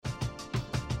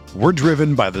We're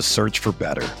driven by the search for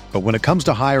better. But when it comes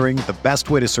to hiring, the best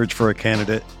way to search for a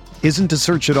candidate isn't to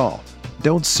search at all.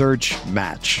 Don't search,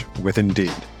 match with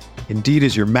Indeed. Indeed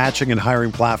is your matching and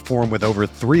hiring platform with over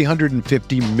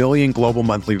 350 million global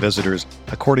monthly visitors,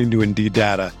 according to Indeed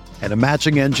data, and a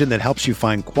matching engine that helps you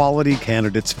find quality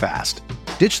candidates fast.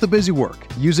 Ditch the busy work.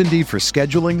 Use Indeed for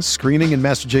scheduling, screening, and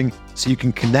messaging so you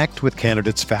can connect with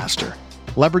candidates faster.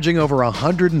 Leveraging over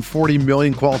 140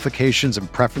 million qualifications and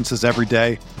preferences every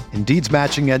day, Indeed's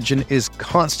matching engine is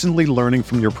constantly learning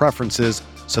from your preferences,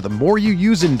 so the more you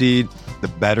use Indeed, the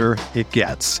better it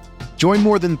gets. Join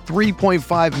more than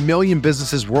 3.5 million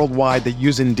businesses worldwide that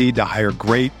use Indeed to hire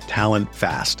great talent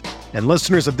fast. And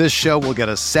listeners of this show will get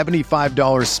a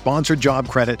 $75 sponsored job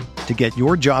credit to get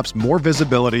your jobs more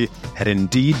visibility at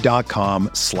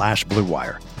Indeed.com/Blue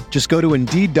Wire. Just go to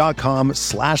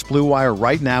Indeed.com/Blue Wire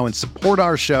right now and support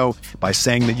our show by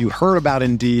saying that you heard about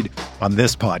Indeed on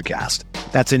this podcast.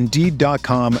 That's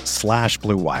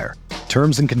Indeed.com/Blue Wire.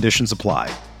 Terms and conditions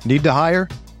apply. Need to hire?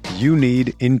 You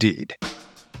need Indeed.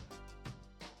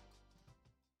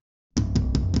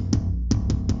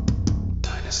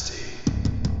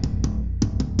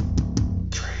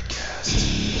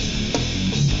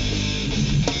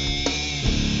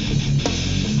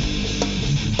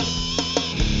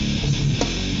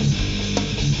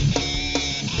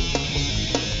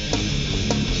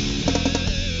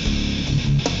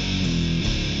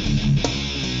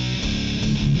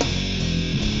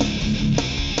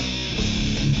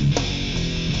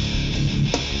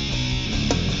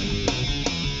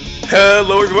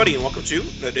 Hello, everybody, and welcome to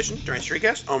the edition of Dynasty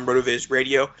Streetcast on RotoViz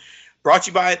Radio. Brought to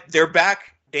you by, they're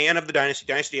back, Dan of the Dynasty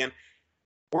Dan.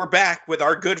 We're back with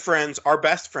our good friends, our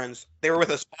best friends. They were with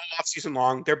us all offseason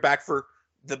long. They're back for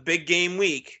the big game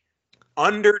week.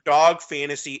 Underdog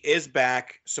Fantasy is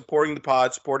back, supporting the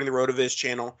pod, supporting the RotoViz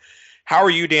channel. How are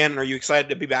you, Dan? Are you excited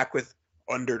to be back with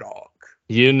Underdog?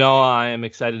 You know I am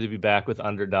excited to be back with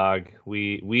Underdog.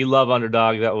 We love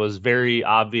Underdog. That was very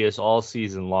obvious all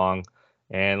season long.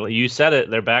 And you said it,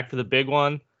 they're back for the big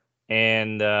one,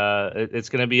 and it's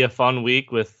going to be a fun week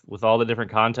with all the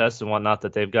different contests and whatnot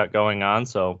that they've got going on.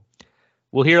 So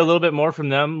we'll hear a little bit more from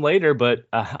them later, but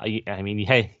I mean,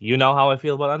 hey, you know how I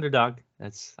feel about Underdog.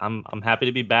 I'm happy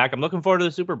to be back. I'm looking forward to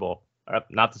the Super Bowl.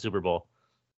 Not the Super Bowl.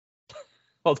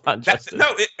 Hold on, Justin.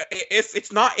 If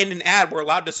it's not in an ad, we're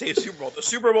allowed to say Super Bowl. The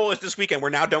Super Bowl is this weekend. We're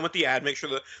now done with the ad. Make sure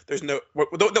that there's no we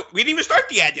didn't even start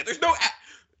the ad yet. There's no ad.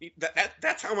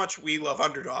 That's how much we love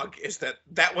Underdog, is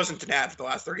that wasn't an ad for the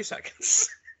last 30 seconds.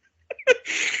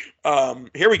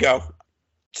 Here we go.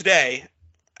 Today,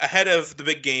 ahead of the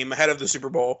big game, ahead of the Super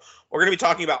Bowl, we're going to be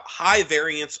talking about high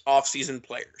variance offseason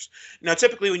players. Now,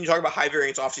 typically when you talk about high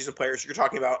variance offseason players, you're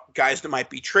talking about guys that might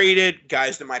be traded,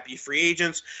 guys that might be free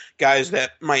agents, guys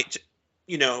that might,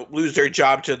 lose their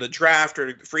job to the draft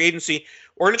or free agency.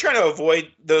 We're going to try to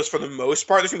avoid those for the most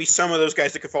part. There's going to be some of those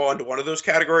guys that could fall into one of those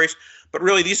categories. But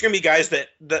really, these are going to be guys that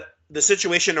the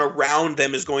situation around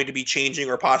them is going to be changing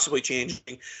or possibly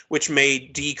changing, which may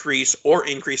decrease or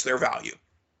increase their value.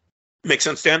 Make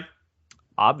sense, Dan?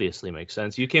 Obviously makes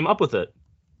sense. You came up with it.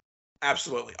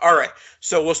 Absolutely. All right.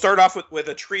 So we'll start off with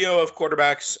a trio of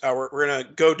quarterbacks. We're going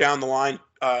to go down the line,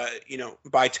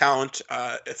 by talent,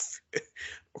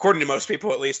 according to most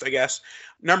people, at least, I guess.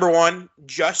 Number one,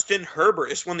 Justin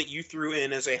Herbert is one that you threw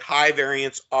in as a high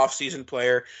variance offseason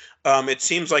player. It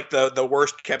seems like the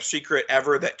worst kept secret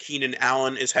ever that Keenan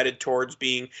Allen is headed towards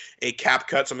being a cap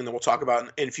cut, something that we'll talk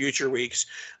about in future weeks.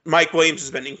 Mike Williams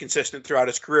has been inconsistent throughout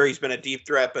his career. He's been a deep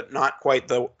threat, but not quite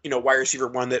the wide receiver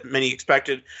one that many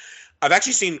expected. I've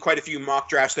actually seen quite a few mock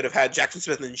drafts that have had Jackson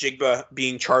Smith and Jigba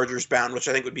being Chargers bound, which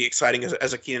I think would be exciting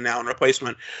as a Keenan Allen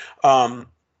replacement.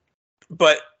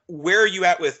 But where are you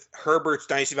at with Herbert's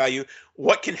dynasty value?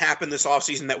 What can happen this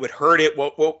offseason that would hurt it?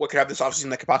 What could happen this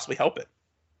offseason that could possibly help it?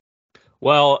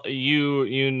 Well,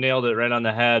 you nailed it right on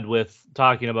the head with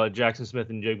talking about Jackson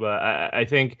Smith and Jigba. I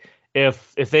think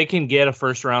if they can get a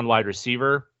first round wide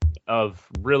receiver of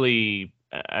really,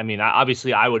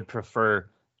 obviously I would prefer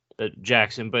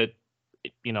Jackson, but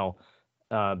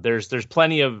there's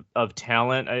plenty of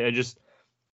talent.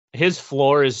 His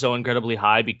floor is so incredibly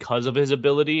high because of his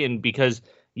ability, and because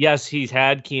yes, he's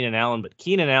had Keenan Allen, but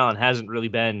Keenan Allen hasn't really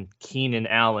been Keenan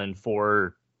Allen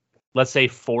for, let's say,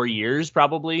 4 years,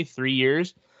 probably 3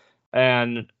 years.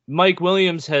 And Mike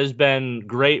Williams has been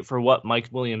great for what Mike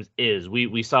Williams is.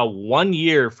 We saw 1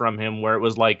 year from him where it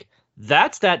was like,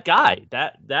 that's that guy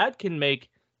that can make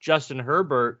Justin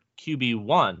Herbert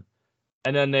QB1.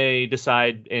 And then they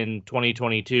decide in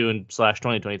 2022 and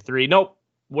 /2023, nope,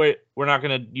 we're not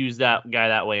going to use that guy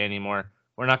that way anymore.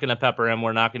 We're not going to pepper him.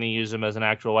 We're not going to use him as an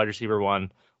actual wide receiver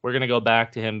one. we're going to go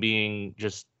back to him being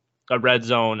just a red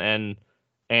zone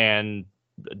and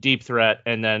deep threat,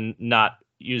 and then not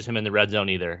use him in the red zone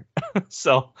either.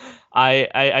 So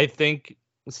I think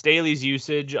Staley's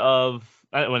usage of,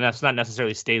 well, that's not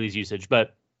necessarily Staley's usage,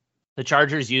 but the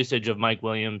Chargers' usage of Mike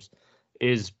Williams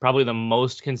is probably the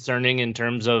most concerning in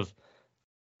terms of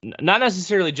not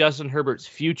necessarily Justin Herbert's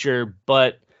future,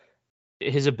 but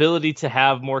his ability to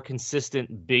have more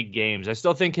consistent big games. I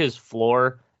still think his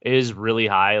floor is really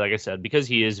high, like I said, because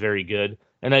he is very good.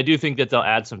 And I do think that they'll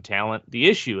add some talent. The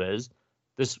issue is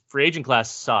this free agent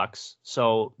class sucks,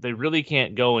 so they really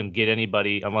can't go and get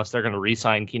anybody unless they're going to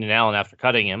re-sign Keenan Allen after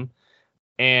cutting him.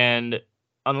 And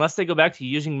unless they go back to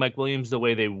using Mike Williams the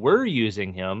way they were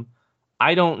using him,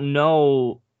 I don't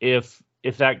know if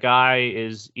that guy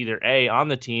is either A, on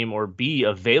the team, or B,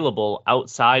 available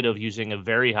outside of using a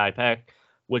very high pick,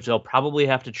 which they'll probably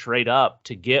have to trade up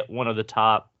to get one of the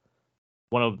top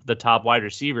wide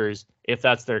receivers if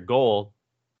that's their goal,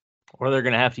 or they're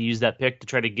going to have to use that pick to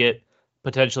try to get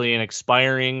potentially an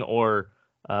expiring or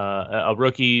a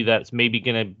rookie that's maybe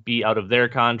going to be out of their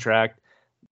contract.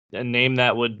 A name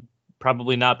that would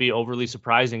probably not be overly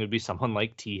surprising would be someone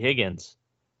like T. Higgins.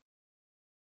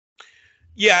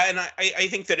 Yeah, and I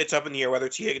think that it's up in the air whether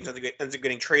T. Higgins ends up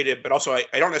getting traded, but also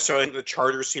I don't necessarily think the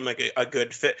Chargers seem like a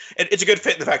good fit. It's a good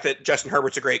fit in the fact that Justin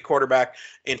Herbert's a great quarterback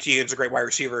and T. Higgins is a great wide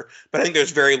receiver, but I think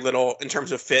there's very little in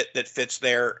terms of fit that fits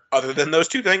there other than those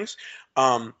two things.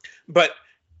 But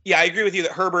yeah, I agree with you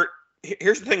that Herbert,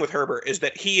 here's the thing with Herbert, is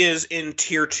that he is in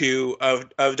tier 2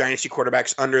 of dynasty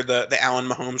quarterbacks under the Allen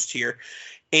Mahomes tier.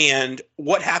 And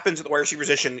what happens at the wide receiver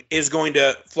position is going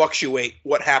to fluctuate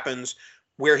what happens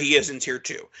where he is in tier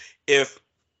 2. If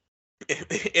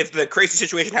the crazy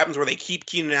situation happens where they keep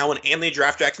Keenan Allen and they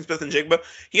draft Jackson Smith-Njigba,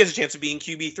 he has a chance of being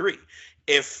QB3.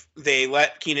 If they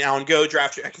let Keenan Allen go,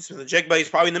 draft Jackson Smith-Njigba, he's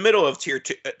probably in the middle of tier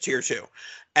 2.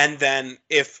 And then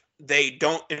if they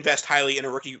don't invest highly in a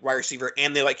rookie wide receiver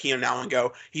and they let Keenan Allen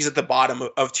go, he's at the bottom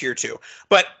of tier 2.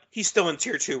 But he's still in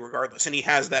tier 2 regardless, and he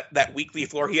has that weekly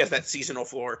floor. He has that seasonal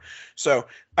floor. So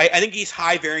I think he's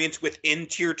high variance within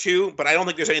tier 2, but I don't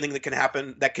think there's anything that can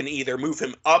happen that can either move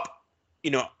him up,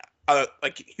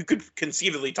 like you could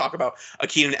conceivably talk about a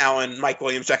Keenan Allen, Mike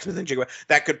Williams, Jackson Smith-Njigba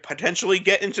that could potentially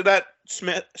get into that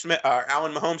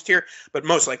Allen Mahomes tier, but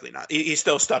most likely not. He's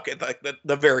still stuck at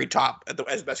the very top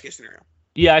as best case scenario.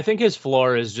 Yeah, I think his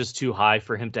floor is just too high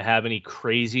for him to have any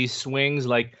crazy swings.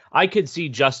 Like, I could see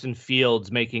Justin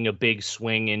Fields making a big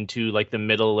swing into like the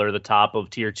middle or the top of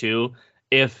tier 2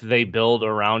 if they build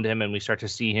around him and we start to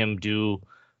see him do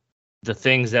the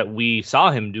things that we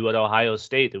saw him do at Ohio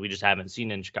State that we just haven't seen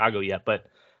in Chicago yet. But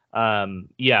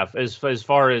yeah, as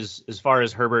far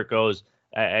as Herbert goes,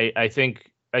 I think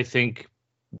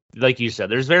like you said,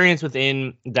 there's variance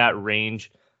within that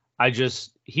range.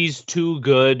 He's too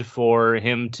good for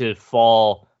him to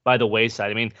fall by the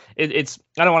wayside. I mean, it's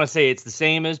I don't want to say it's the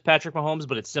same as Patrick Mahomes,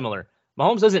 but it's similar.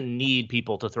 Mahomes doesn't need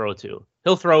people to throw to.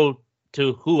 He'll throw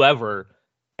to whoever,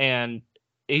 and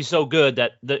he's so good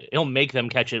that he'll make them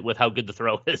catch it with how good the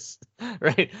throw is,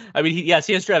 right? I mean, he has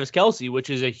Travis Kelce, which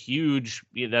is a huge.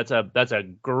 That's a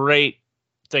great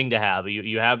thing to have.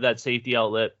 You have that safety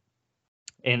outlet,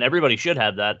 and everybody should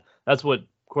have that. That's what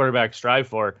quarterbacks strive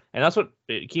for, and that's what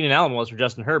Keenan Allen was for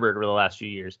Justin Herbert over the last few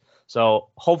years. So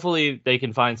hopefully they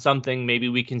can find something. Maybe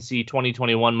we can see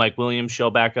 2021 Mike Williams show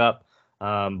back up,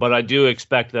 but I do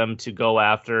expect them to go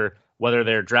after whether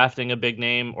they're drafting a big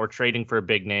name or trading for a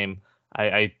big name.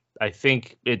 I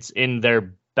think it's in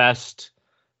their best,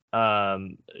 their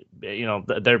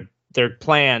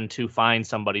plan to find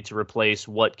somebody to replace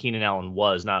what Keenan Allen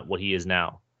was, not what he is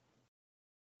now.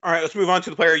 All right, let's move on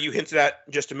to the player you hinted at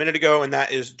just a minute ago, and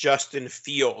that is Justin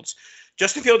Fields.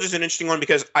 Justin Fields is an interesting one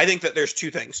because I think that there's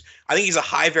two things. I think he's a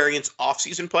high variance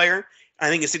offseason player. I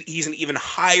think he's an even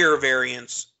higher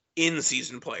variance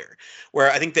in-season player, where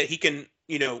I think that he can,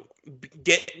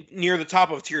 get near the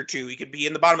top of tier 2. He could be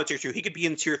in the bottom of tier 2. He could be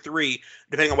in tier 3,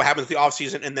 depending on what happens in the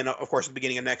offseason, and then, of course, the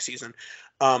beginning of next season.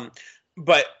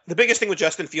 But the biggest thing with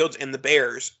Justin Fields and the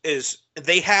Bears is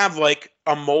they have like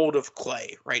a mold of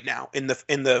clay right now in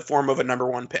the form of a number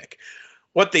 1 pick.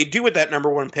 What they do with that number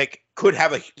 1 pick could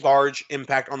have a large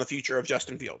impact on the future of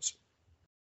Justin Fields.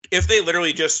 If they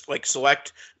literally just like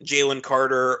select Jalen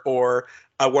Carter or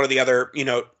one of the other,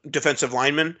 defensive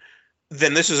linemen,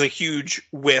 then this is a huge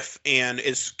whiff and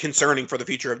is concerning for the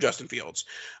future of Justin Fields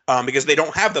because they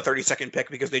don't have the 32nd pick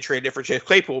because they traded it for Chase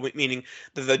Claypool, meaning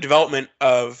that the development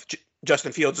of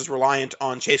Justin Fields is reliant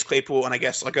on Chase Claypool and I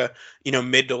guess like a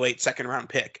mid to late second round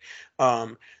pick.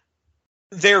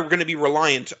 They're going to be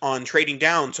reliant on trading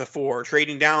down to 4,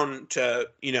 trading down to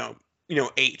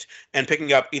 8 and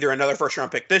picking up either another first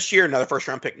round pick this year, another first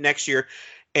round pick next year.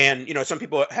 And, some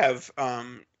people have,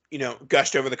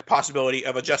 gushed over the possibility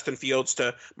of a Justin Fields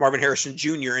to Marvin Harrison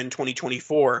Jr. in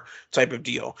 2024 type of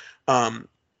deal.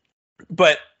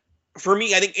 But for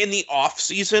me, I think in the off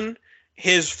season,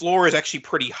 his floor is actually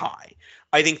pretty high.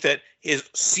 I think that his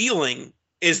ceiling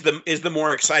is the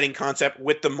more exciting concept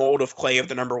with the mold of Clay of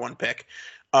the number 1 pick.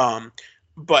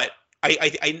 But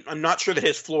I'm not sure that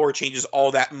his floor changes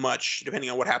all that much depending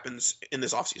on what happens in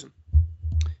this offseason.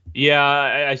 Yeah,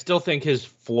 I still think his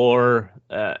floor,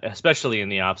 especially in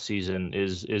the offseason,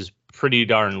 is pretty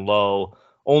darn low,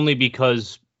 only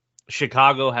because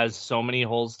Chicago has so many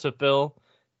holes to fill,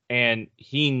 and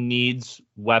he needs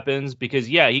weapons because,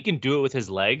 yeah, he can do it with his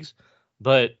legs,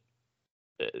 but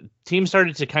teams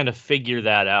started to kind of figure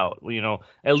that out.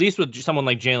 At least with someone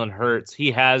like Jalen Hurts,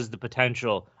 he has the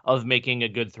potential of making a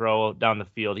good throw down the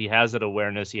field. He has that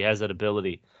awareness. He has that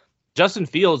ability. Justin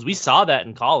Fields, we saw that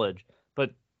in college,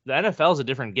 but the NFL is a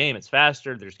different game. It's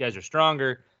faster. These guys are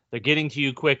stronger. They're getting to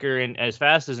you quicker, and as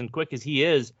fast and quick as he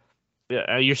is,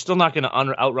 you're still not going to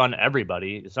outrun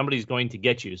everybody. Somebody's going to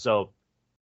get you. So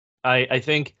I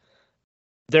think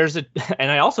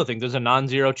and I also think there's a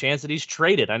non-zero chance that he's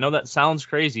traded. I know that sounds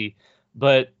crazy,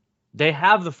 but they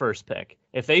have the first pick.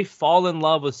 If they fall in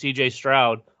love with CJ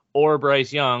Stroud or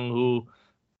Bryce Young, who,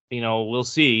 we'll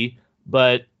see,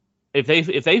 but if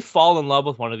they fall in love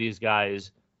with one of these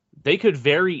guys, they could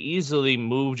very easily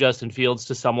move Justin Fields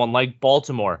to someone like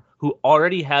Baltimore, who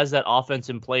already has that offense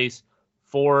in place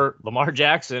for Lamar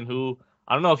Jackson, who,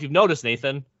 I don't know if you've noticed,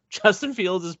 Nathan, Justin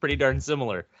Fields is pretty darn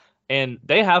similar. And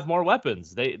they have more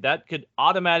weapons. That could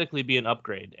automatically be an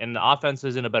upgrade. And the offense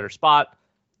is in a better spot,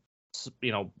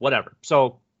 whatever.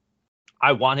 So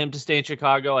I want him to stay in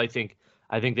Chicago. I think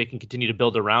they can continue to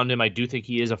build around him. I do think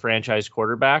he is a franchise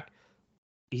quarterback.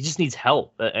 He just needs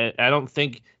help. I don't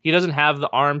think he doesn't have the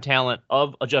arm talent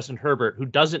of a Justin Herbert, who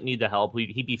doesn't need the help.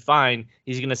 He'd be fine.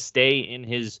 He's going to stay in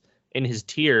his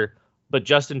tier. But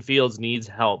Justin Fields needs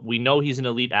help. We know he's an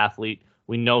elite athlete.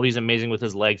 We know he's amazing with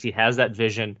his legs. He has that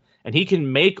vision, and he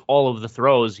can make all of the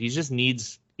throws. He just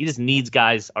needs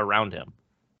guys around him.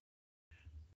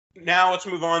 Now let's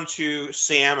move on to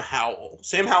Sam Howell.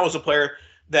 Sam Howell is a player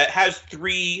that has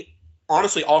three.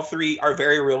 Honestly, all three are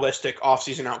very realistic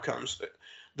offseason outcomes.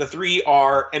 The three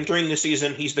are entering the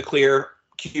season, he's the clear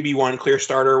QB1, clear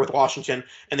starter with Washington,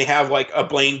 and they have like a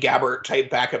Blaine Gabbert type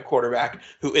backup quarterback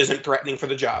who isn't threatening for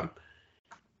the job.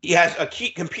 He has a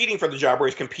key competing for the job where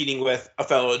he's competing with a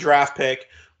fellow draft pick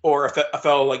or a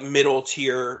fellow like middle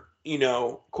tier,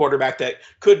 quarterback that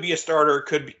could be a starter,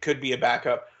 could be a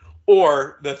backup.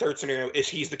 Or the third scenario is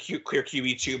he's the clear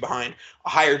QB2 behind a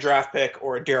higher draft pick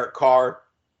or a Derek Carr.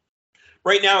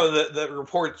 Right now, the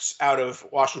reports out of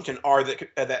Washington are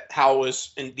that Howell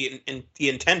is the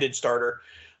intended starter.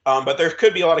 But there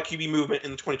could be a lot of QB movement in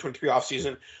the 2023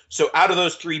 offseason. So out of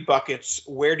those three buckets,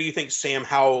 where do you think Sam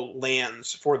Howell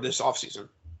lands for this offseason?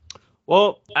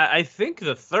 Well, I think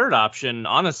the third option,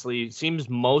 honestly, seems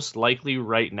most likely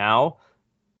right now.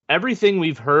 Everything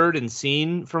we've heard and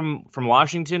seen from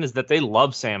Washington is that they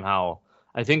love Sam Howell.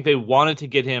 I think they wanted to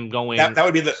get him going. That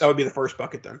would be the first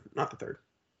bucket then, not the third.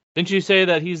 Didn't you say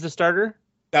that he's the starter?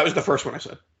 That was the first one I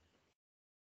said.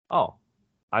 Oh,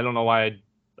 I don't know why.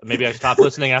 Maybe I stopped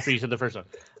listening after you said the first one.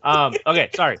 Okay,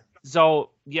 sorry. So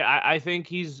yeah, I think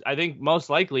most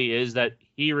likely is that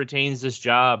he retains this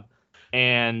job,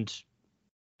 and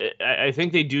I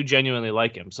think they do genuinely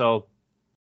like him. So,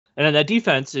 and then that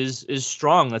defense is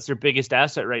strong. That's their biggest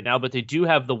asset right now. But they do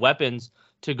have the weapons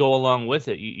to go along with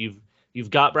it. You've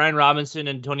got Brian Robinson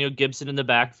and Antonio Gibson in the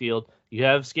backfield. You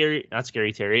have Terry,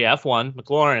 F1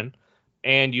 McLaurin,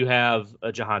 and you have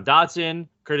Jahan Dotson.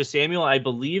 Curtis Samuel, I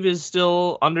believe, is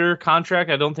still under contract.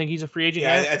 I don't think he's a free agent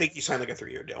yet. I think he signed like a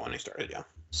 3-year deal when he started, yeah.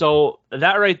 So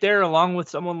that right there, along with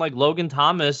someone like Logan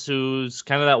Thomas, who's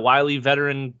kind of that wily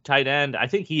veteran tight end, I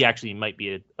think he actually might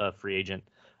be a free agent.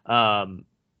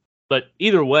 But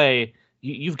either way,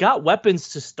 you've got weapons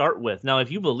to start with. Now, if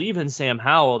you believe in Sam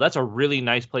Howell, that's a really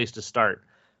nice place to start.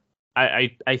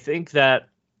 I think that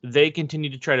they continue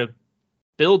to try to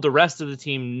build the rest of the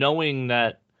team knowing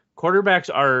that quarterbacks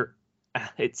are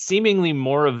it's seemingly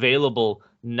more available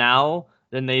now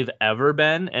than they've ever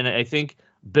been. And I think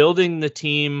building the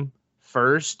team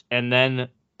first and then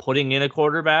putting in a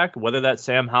quarterback, whether that's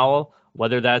Sam Howell,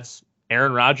 whether that's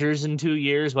Aaron Rodgers in 2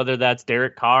 years, whether that's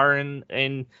Derek Carr in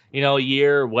a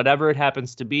year, whatever it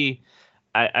happens to be,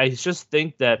 I just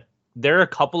think that they're a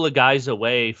couple of guys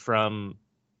away from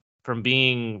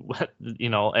being,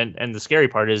 and the scary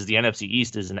part is the NFC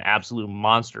East is an absolute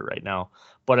monster right now.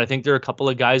 but I think they're a couple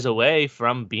of guys away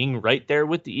from being right there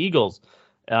with the Eagles,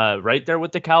 right there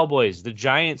with the Cowboys. The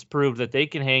Giants proved that they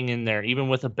can hang in there even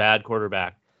with a bad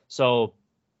quarterback. So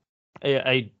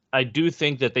I do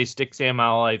think that they stick Sam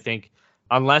Howell. I think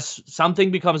unless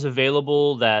something becomes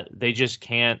available that they just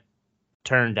can't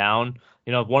turn down,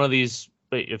 if one of these,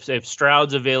 if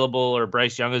Stroud's available or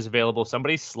Bryce Young is available,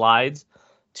 somebody slides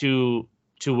to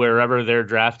wherever they're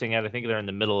drafting at. I think they're in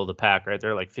the middle of the pack, right?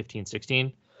 They're like 15,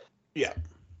 16. Yeah.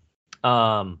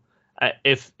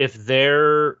 If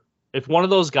one of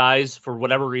those guys for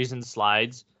whatever reason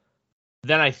slides,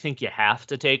 then I think you have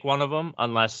to take one of them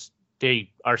unless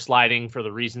they are sliding for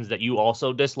the reasons that you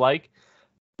also dislike.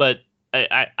 But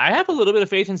I have a little bit of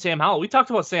faith in Sam Howell. We talked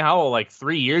about Sam Howell like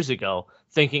 3 years ago,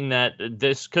 thinking that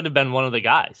this could have been one of the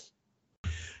guys.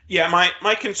 Yeah,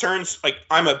 my concerns, like,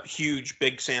 I'm a huge,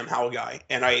 big Sam Howell guy,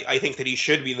 and I think that he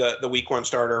should be the week 1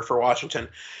 starter for Washington.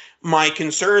 My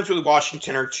concerns with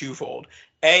Washington are twofold.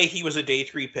 A, he was a day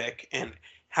 3 pick, and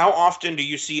how often do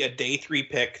you see a day 3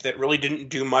 pick that really didn't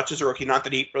do much as a rookie, not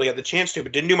that he really had the chance to,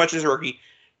 but didn't do much as a rookie,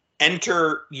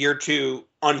 enter year 2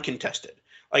 uncontested?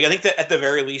 Like, I think that at the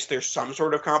very least there's some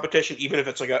sort of competition, even if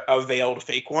it's like a veiled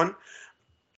fake one.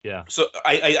 Yeah. So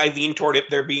I lean toward it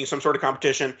there being some sort of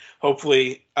competition.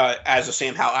 Hopefully, as a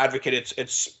Sam Howell advocate,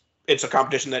 it's a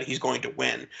competition that he's going to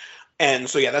win. And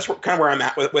so, yeah, that's kind of where I'm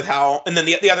at with Howell. And then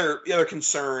the other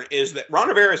concern is that Ron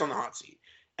Rivera is on the hot seat.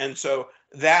 And so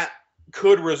that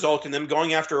could result in them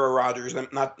going after a Rodgers.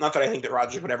 Not that I think that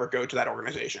Rodgers would ever go to that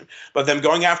organization, but them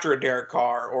going after a Derek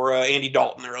Carr or a Andy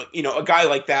Dalton or, a guy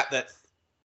like that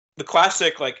the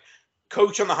classic, like,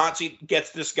 coach on the hot seat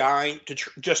gets this guy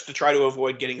just to try to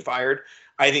avoid getting fired.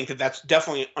 I think that that's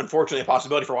definitely, unfortunately, a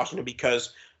possibility for Washington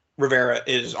because Rivera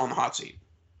is on the hot seat.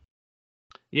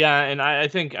 Yeah, and I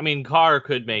think, Carr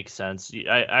could make sense.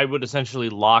 I would essentially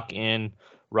lock in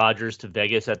Rodgers to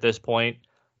Vegas at this point,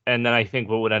 and then I think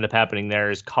what would end up happening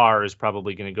there is Carr is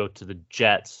probably going to go to the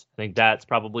Jets. I think that's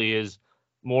probably his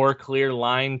more clear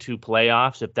line to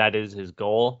playoffs if that is his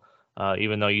goal.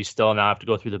 Even though you still now have to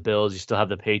go through the Bills, you still have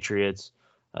the Patriots,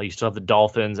 you still have the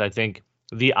Dolphins. I think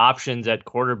the options at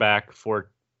quarterback for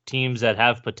teams that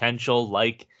have potential,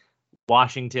 like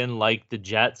Washington, like the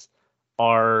Jets,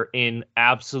 are in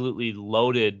absolutely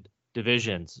loaded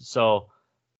divisions. So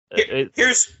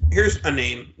here's a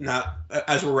name. Not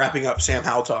as we're wrapping up Sam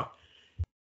Howell talk.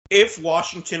 If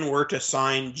Washington were to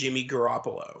sign Jimmy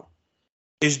Garoppolo,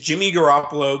 is Jimmy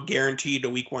Garoppolo guaranteed a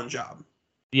week 1 job?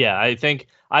 Yeah,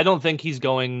 I don't think he's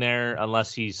going there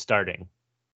unless he's starting.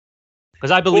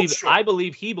 Because I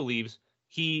believe he believes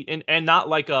and not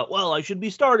like I should be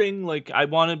starting. Like I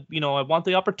want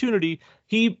the opportunity.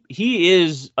 He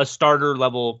is a starter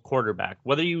level quarterback.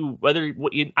 I'm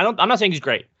not saying he's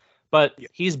great, but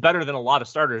he's better than a lot of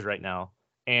starters right now.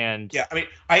 And yeah,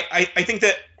 I think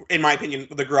that, in my opinion,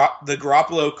 the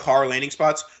Garoppolo Carr landing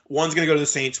spots, one's going to go to the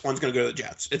Saints, one's going to go to the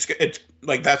Jets. It's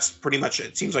like that's pretty much it.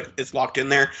 It seems like it's locked in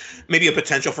there. Maybe a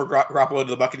potential for Garoppolo to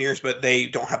the Buccaneers, but they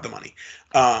don't have the money.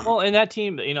 And that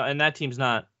team, and that team's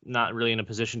not really in a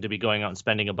position to be going out and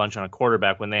spending a bunch on a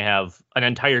quarterback when they have an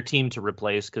entire team to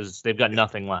replace because they've got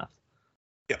nothing left.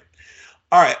 Yeah.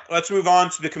 All right, let's move on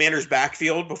to the Commanders'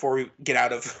 backfield before we get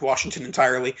out of Washington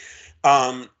entirely.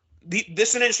 This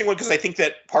is an interesting one because I think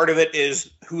that part of it is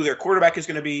who their quarterback is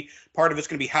going to be. Part of it's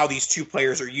going to be how these two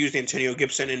players are used, Antonio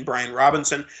Gibson and Brian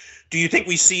Robinson. Do you think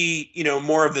we see,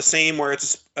 more of the same where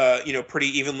it's,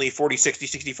 pretty evenly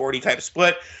 40-60, 60-40 type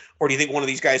split? Or do you think one of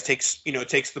these guys takes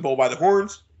the bull by the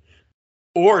horns?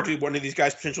 Or do one of these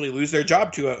guys potentially lose their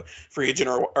job to a free agent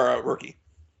or a rookie?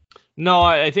 No,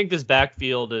 I think this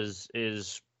backfield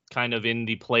is kind of in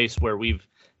the place where we've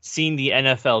seen the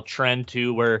NFL trend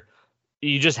to, where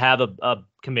you just have a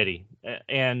committee,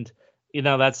 and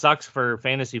that sucks for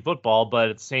fantasy football, but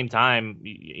at the same time,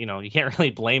 you can't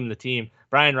really blame the team.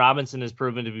 Brian Robinson has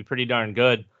proven to be pretty darn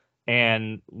good,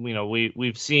 and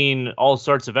we've seen all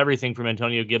sorts of everything from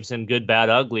Antonio Gibson, good,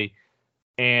 bad, ugly,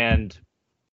 and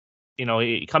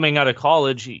coming out of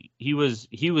college, he was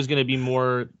going to be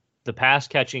more the pass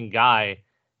catching guy.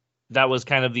 That was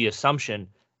kind of the assumption,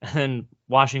 and then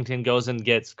Washington goes and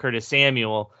gets Curtis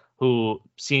Samuel, who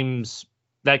seems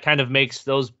that kind of makes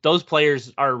those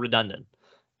players are redundant.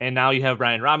 And now you have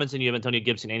Brian Robinson, you have Antonio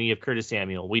Gibson, and you have Curtis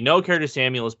Samuel. We know Curtis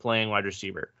Samuel is playing wide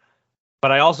receiver,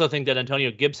 but I also think that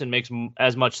Antonio Gibson makes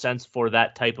as much sense for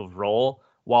that type of role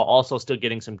while also still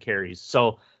getting some carries.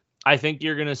 So I think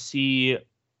you're going to see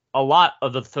a lot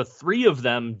of the three of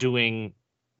them doing,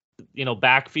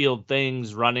 backfield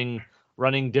things, running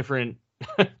different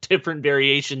different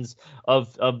variations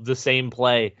of the same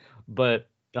play. But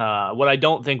What I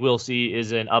don't think we'll see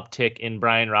is an uptick in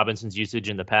Brian Robinson's usage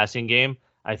in the passing game.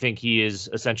 I think he is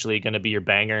essentially going to be your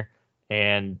banger,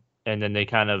 and then they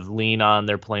kind of lean on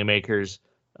their playmakers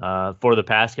for the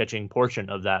pass catching portion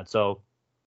of that. So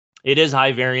it is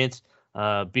high variance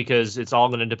because it's all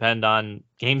going to depend on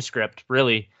game script,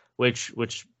 really, which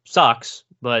sucks,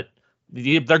 but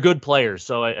they're good players.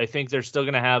 So I think they're still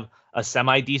going to have a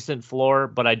semi-decent floor,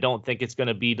 but I don't think it's going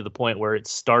to be to the point where it's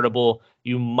startable.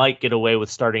 You might get away with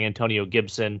starting Antonio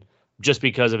Gibson just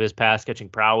because of his pass-catching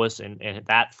prowess and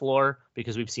that floor,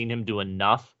 because we've seen him do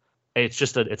enough. It's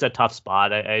a tough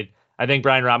spot. I think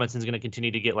Brian Robinson's going to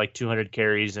continue to get like 200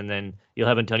 carries, and then you'll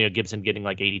have Antonio Gibson getting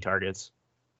like 80 targets.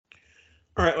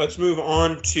 All right, let's move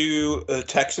on to the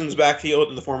Texans' backfield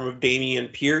in the form of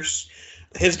Dameon Pierce.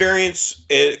 His variance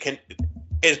is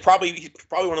probably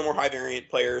one of the more high variant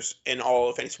players in all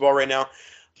of fantasy football right now,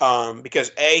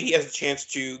 because he has a chance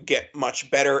to get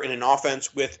much better in an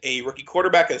offense with a rookie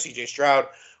quarterback as C.J. Stroud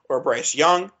or Bryce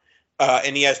Young,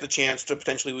 and he has the chance to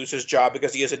potentially lose his job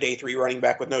because he is a day 3 running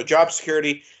back with no job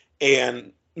security,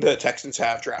 and the Texans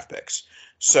have draft picks.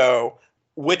 So,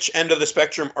 which end of the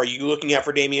spectrum are you looking at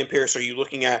for Dameon Pierce? Are you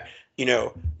looking at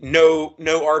no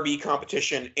RB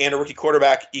competition and a rookie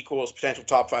quarterback equals potential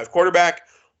top 5 quarterback,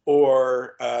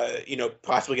 or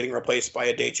possibly getting replaced by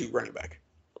a day 2 running back?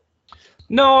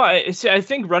 No, I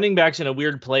think running back's in a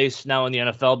weird place now in the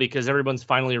NFL because everyone's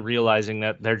finally realizing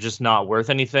that they're just not worth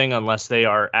anything unless they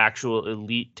are actual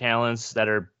elite talents that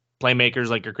are playmakers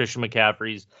like your Christian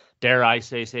McCaffreys, dare I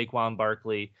say Saquon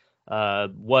Barkley,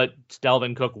 what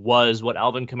Dalvin Cook was, what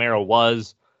Alvin Kamara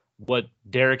was, what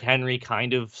Derrick Henry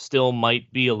kind of still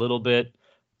might be a little bit.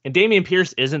 And Dameon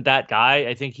Pierce isn't that guy.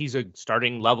 I think he's a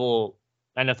starting level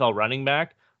NFL running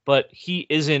back, but he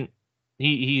isn't.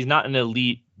 He's not an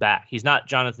elite back. He's not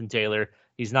Jonathan Taylor.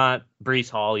 He's not Breece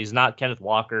Hall. He's not Kenneth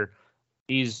Walker.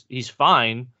 He's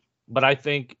fine, but I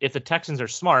think if the Texans are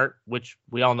smart, which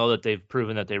we all know that they've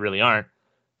proven that they really aren't,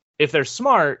 if they're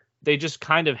smart, they just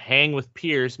kind of hang with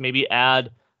Pierce, maybe add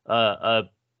a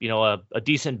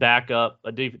decent backup,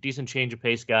 a decent change of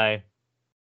pace guy,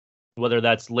 whether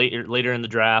that's later in the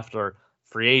draft or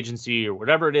free agency or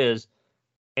whatever it is,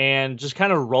 and just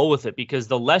kind of roll with it, because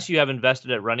the less you have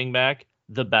invested at running back,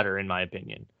 the better, in my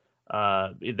opinion.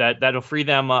 That'll free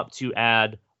them up to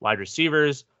add wide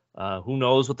receivers. Who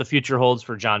knows what the future holds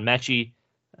for John Mechie?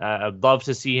 I'd love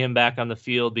to see him back on the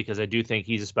field because I do think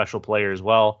he's a special player as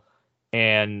well.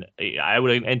 And I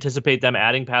would anticipate them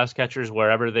adding pass catchers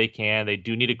wherever they can. They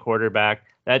do need a quarterback.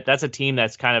 That's a team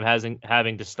that's kind of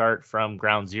having to start from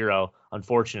ground zero,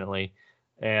 unfortunately.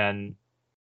 And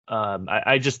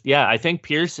I think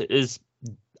Pierce is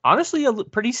honestly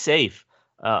pretty safe,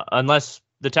 unless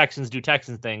the Texans do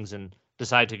Texan things and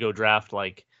decide to go draft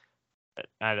like,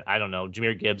 I don't know,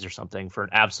 Jahmyr Gibbs or something for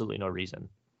absolutely no reason.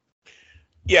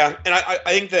 Yeah, and I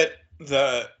think that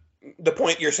the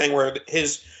point you're saying where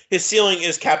his ceiling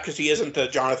is capped because he isn't the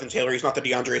Jonathan Taylor, he's not the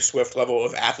DeAndre Swift level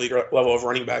of athlete or level of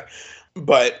running back.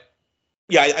 But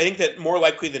yeah, I think that more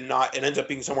likely than not, it ends up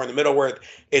being somewhere in the middle where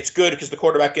it's good because the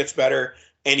quarterback gets better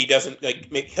and he doesn't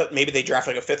maybe they draft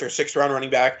like a 5th or 6th round running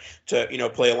back to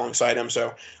play alongside him. So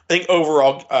I think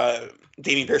overall,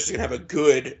 Dameon Pierce is gonna have a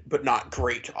good but not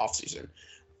great offseason.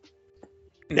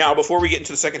 Now, before we get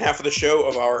into the second half of the show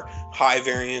of our high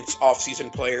variance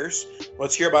offseason players,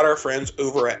 let's hear about our friends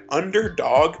over at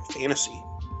Underdog Fantasy.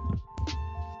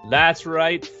 That's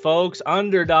right, folks.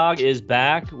 Underdog is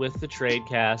back with the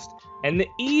TradeCast. And the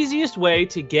easiest way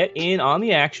to get in on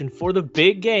the action for the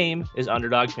big game is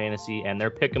Underdog Fantasy and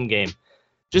their Pick'em game.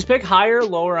 Just pick higher or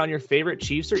lower on your favorite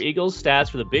Chiefs or Eagles stats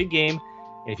for the big game.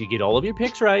 And if you get all of your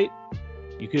picks right,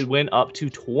 you could win up to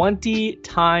 20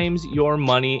 times your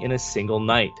money in a single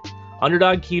night.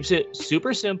 Underdog keeps it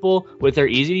super simple with their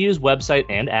easy-to-use website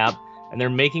and app, and they're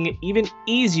making it even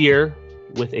easier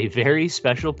with a very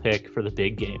special pick for the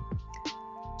big game.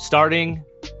 Starting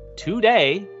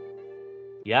today,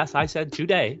 yes, I said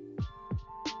today,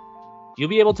 you'll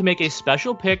be able to make a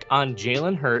special pick on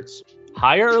Jalen Hurts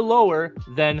higher or lower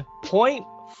than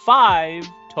 0.5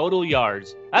 total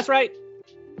yards. That's right.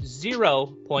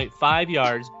 0.5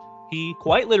 yards. He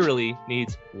quite literally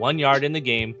needs 1 yard in the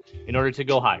game in order to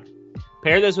go higher.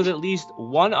 Pair this with at least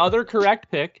one other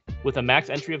correct pick with a max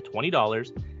entry of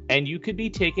 $20, and you could be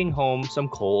taking home some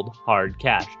cold, hard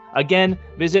cash. Again,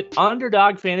 visit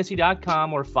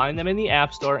UnderdogFantasy.com or find them in the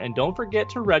App Store, and don't forget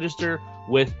to register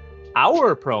with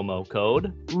our promo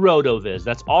code ROTOVIZ.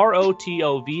 That's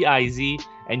ROTOVIZ,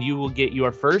 and you will get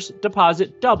your first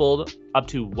deposit doubled up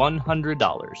to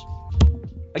 $100.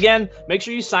 Again, make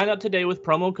sure you sign up today with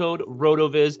promo code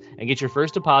RotoViz and get your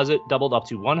first deposit doubled up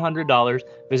to $100.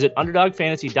 Visit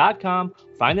UnderdogFantasy.com,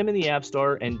 find them in the App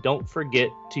Store, and don't forget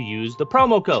to use the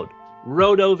promo code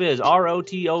RotoViz,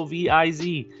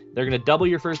 ROTOVIZ. They're going to double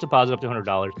your first deposit up to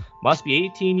 $100. Must be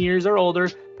 18 years or older,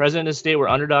 present in a state where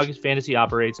Underdog Fantasy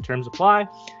operates. Terms apply.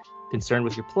 Concerned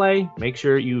with your play? Make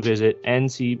sure you visit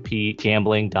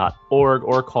ncpgambling.org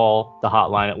or call the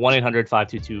hotline at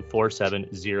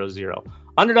 1-800-522-4700.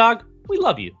 Underdog, we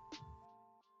love you.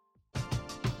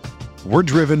 We're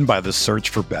driven by the search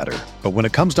for better. But when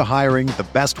it comes to hiring, the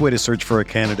best way to search for a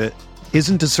candidate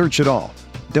isn't to search at all.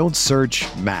 Don't search,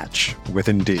 match with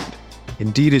Indeed.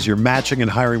 Indeed is your matching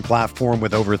and hiring platform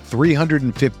with over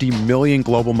 350 million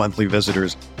global monthly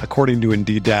visitors, according to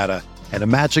Indeed data, and a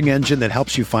matching engine that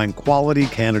helps you find quality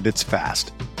candidates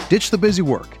fast. Ditch the busy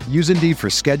work. Use Indeed for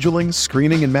scheduling,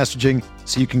 screening, and messaging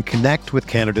so you can connect with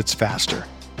candidates faster.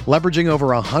 Leveraging over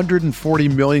 140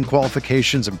 million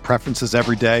qualifications and preferences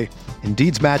every day,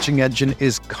 Indeed's matching engine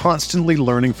is constantly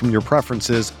learning from your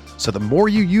preferences, so the more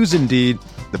you use Indeed,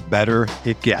 the better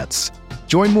it gets.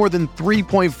 Join more than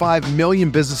 3.5 million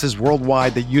businesses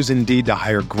worldwide that use Indeed to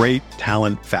hire great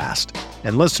talent fast.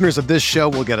 And listeners of this show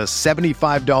will get a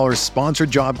 $75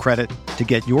 sponsored job credit to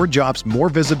get your jobs more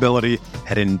visibility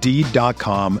at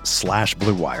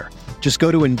Indeed.com/Blue Wire. Just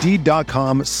go to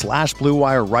Indeed.com/Blue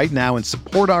Wire right now and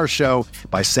support our show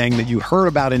by saying that you heard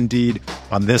about Indeed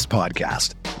on this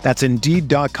podcast. That's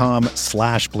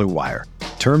Indeed.com/Blue Wire.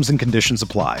 Terms and conditions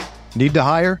apply. Need to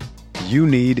hire? You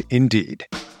need Indeed.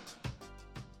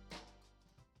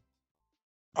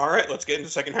 All right, let's get into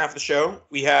the second half of the show.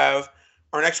 We have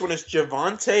our next one is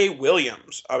Javonte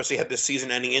Williams. Obviously had this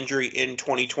season-ending injury in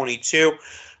 2022.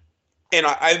 And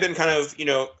I've been kind of,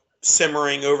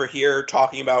 simmering over here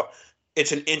talking about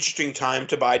it's an interesting time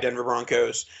to buy Denver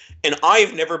Broncos. And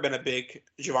I've never been a big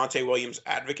Javonte Williams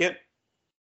advocate,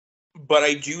 but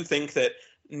I do think that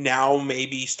now may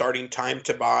be starting time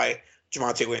to buy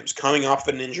Javonte Williams. Coming off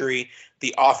an injury,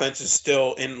 the offense is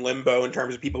still in limbo in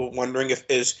terms of people wondering if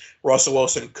is Russell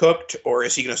Wilson cooked or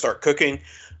is he going to start cooking.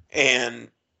 And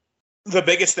the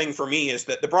biggest thing for me is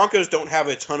that the Broncos don't have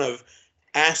a ton of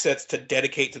assets to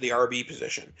dedicate to the RB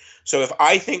position. So if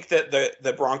I think that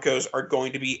the Broncos are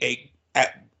going to be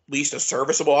at least a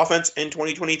serviceable offense in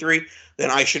 2023, then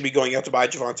I should be going out to buy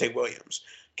Javonte Williams.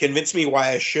 Convince me why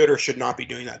I should or should not be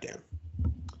doing that, Dan.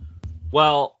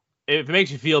 Well, if it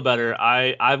makes you feel better,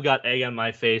 I've got egg on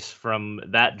my face from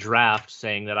that draft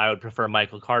saying that I would prefer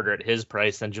Michael Carter at his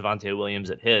price than Javonte Williams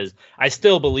at his. I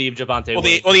still believe Javonte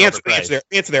Williams. The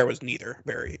answer there was neither.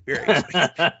 Very, very easily.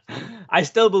 I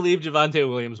still believe Javonte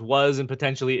Williams was and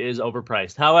potentially is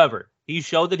overpriced. However, he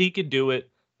showed that he could do it.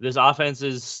 This offense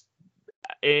is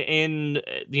the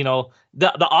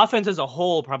offense as a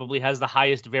whole probably has the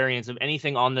highest variance of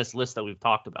anything on this list that we've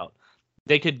talked about.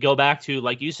 They could go back to,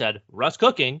 like you said, Russ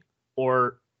cooking,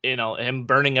 or him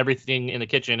burning everything in the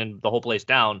kitchen and the whole place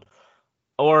down.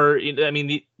 Or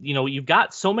you've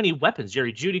got so many weapons: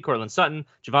 Jerry Jeudy, Courtland Sutton,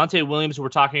 Javonte Williams, who we're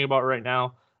talking about right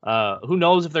now. Who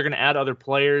knows if they're going to add other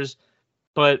players?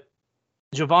 But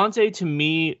Javonte, to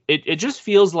me, it just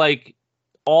feels like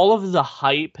all of the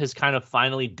hype has kind of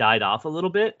finally died off a little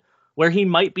bit, where he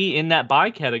might be in that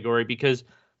buy category, because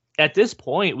at this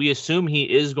point we assume he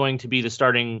is going to be the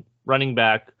starting running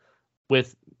back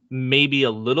with maybe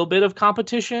a little bit of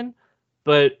competition.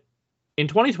 But in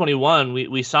 2021,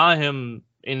 we saw him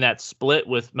in that split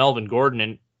with Melvin Gordon,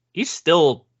 and he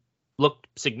still looked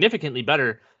significantly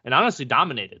better and honestly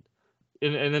dominated.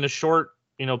 And in a short,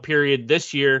 period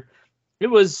this year, it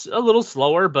was a little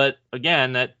slower, but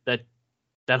again,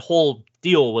 that whole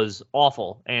deal was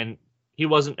awful, and he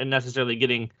wasn't necessarily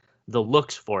getting the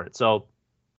looks for it. So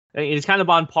he's kind of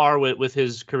on par with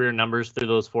his career numbers through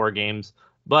those 4 games.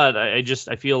 But I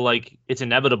feel like it's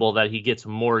inevitable that he gets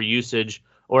more usage,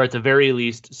 or at the very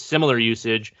least similar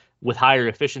usage with higher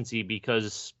efficiency,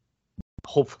 because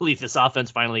hopefully this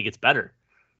offense finally gets better.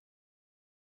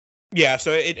 Yeah,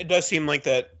 so it does seem like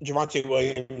that Javonte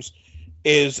Williams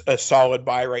is a solid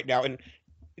buy right now. And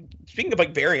speaking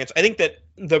of variance, I think that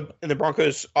in the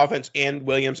Broncos offense and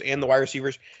Williams and the wide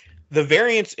receivers, the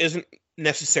variance isn't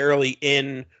necessarily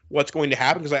in what's going to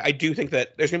happen, because I do think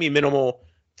that there's going to be minimal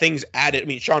things added. I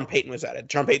mean, Sean Payton was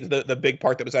added. Sean Payton's the big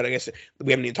part that was added. I guess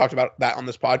we haven't even talked about that on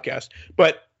this podcast.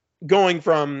 But going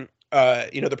from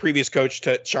the previous coach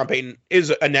to Sean Payton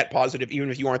is a net positive, even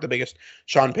if you aren't the biggest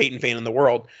Sean Payton fan in the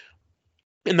world.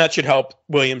 And that should help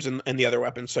Williams and the other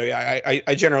weapons. So yeah,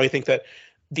 I generally think that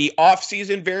the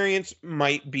offseason variance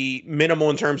might be minimal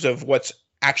in terms of what's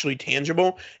actually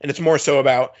tangible. And it's more so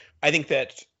about, I think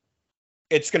that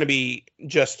it's going to be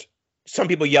just some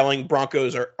people yelling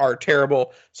Broncos are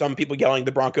terrible. Some people yelling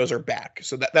the Broncos are back.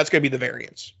 So that's going to be the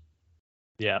variance.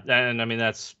 Yeah, and I mean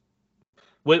that's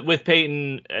with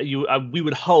Peyton. We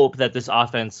would hope that this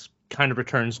offense kind of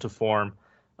returns to form,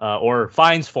 or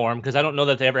finds form, because I don't know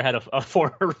that they ever had a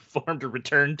form to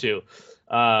return to.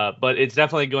 But it's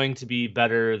definitely going to be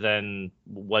better than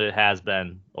what it has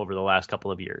been over the last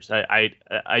couple of years.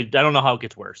 I don't know how it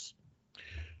gets worse.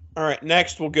 All right,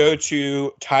 next we'll go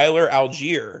to Tyler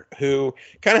Algier, who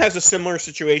kind of has a similar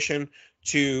situation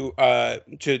to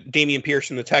Dameon Pierce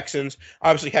and the Texans.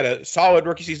 Obviously had a solid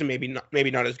rookie season, maybe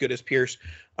not as good as Pierce.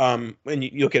 And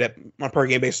you look at it on per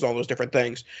game basis, all those different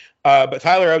things. But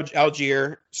Tyler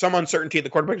Algier, some uncertainty at the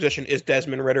quarterback position. Is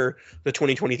Desmond Ridder the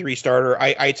 2023 starter?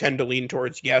 I tend to lean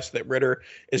towards yes, that Ridder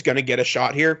is going to get a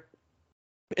shot here,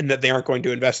 and that they aren't going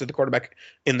to invest at the quarterback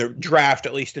in the draft,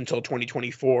 at least until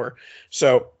 2024.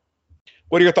 So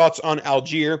what are your thoughts on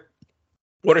Algier?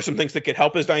 What are some things that could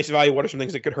help his dynasty value? What are some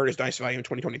things that could hurt his dynasty value in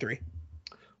 2023?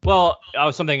 Well,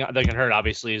 something that can hurt,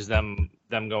 obviously, is them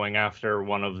going after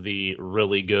one of the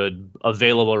really good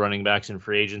available running backs in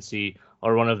free agency,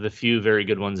 or one of the few very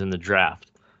good ones in the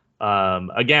draft.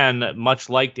 Again, much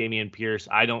like Dameon Pierce,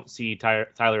 I don't see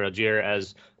Tyler Algier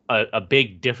as a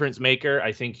big difference maker.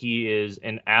 I think he is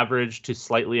an average to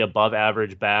slightly above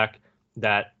average back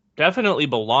that definitely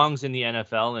belongs in the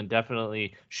NFL and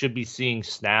definitely should be seeing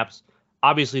snaps.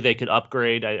 Obviously, they could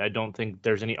upgrade. I don't think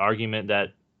there's any argument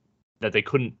that they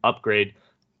couldn't upgrade.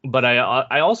 But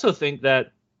I also think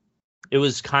that it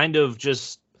was kind of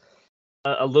just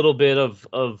a little bit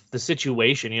of the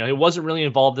situation. He wasn't really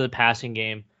involved in the passing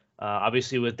game.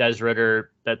 Obviously, with Des Ridder,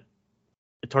 that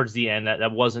towards the end,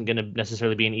 that wasn't going to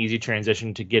necessarily be an easy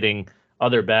transition to getting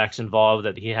other backs involved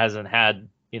that he hasn't had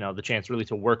the chance really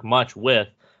to work much with.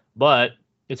 But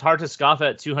it's hard to scoff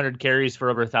at 200 carries for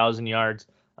over 1,000 yards.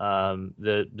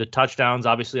 The touchdowns,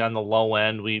 obviously, on the low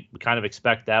end, we kind of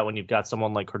expect that when you've got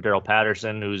someone like Cordero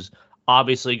Patterson, who's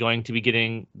obviously going to be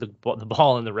getting the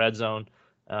ball in the red zone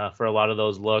for a lot of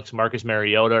those looks. Marcus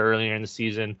Mariota earlier in the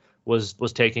season was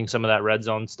taking some of that red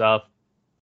zone stuff.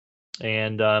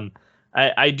 And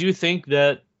I do think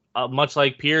that, much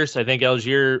like Pierce, I think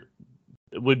Algier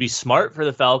would be smart for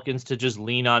the Falcons to just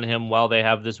lean on him while they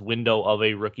have this window of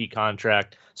a rookie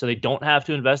contract, so they don't have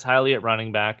to invest highly at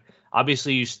running back.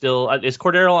 Obviously, you still is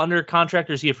Cordero under contract,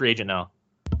 or is he a free agent now?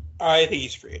 I think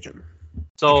he's a free agent.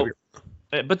 So,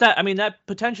 but that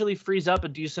potentially frees up a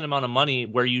decent amount of money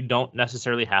where you don't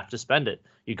necessarily have to spend it.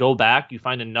 You go back, you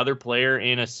find another player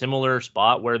in a similar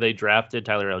spot where they drafted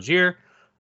Tyler Algier,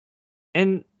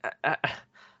 and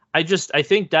I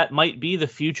think that might be the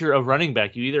future of running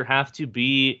back. You either have to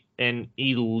be an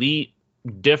elite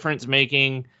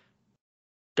difference-making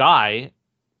guy,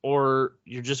 or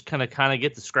you're just going to kind of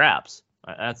get the scraps.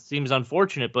 That seems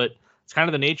unfortunate, but it's kind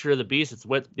of the nature of the beast. It's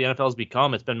what the NFL has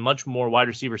become. It's been much more wide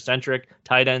receiver-centric,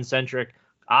 tight end-centric.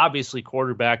 Obviously,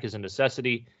 quarterback is a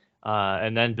necessity,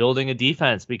 and then building a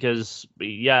defense because,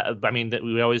 yeah, I mean,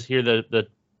 we always hear the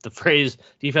phrase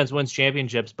defense wins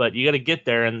championships, but you got to get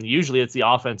there, and usually it's the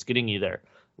offense getting you there.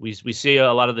 We see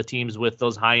a lot of the teams with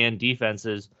those high-end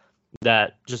defenses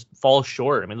that just fall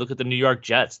short. I mean, look at the New York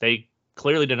Jets. They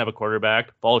clearly didn't have a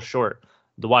quarterback, fall short.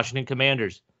 The Washington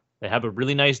Commanders, they have a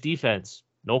really nice defense,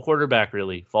 no quarterback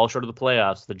really, fall short of the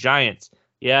playoffs. The Giants,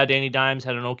 yeah, Danny Dimes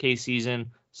had an okay season,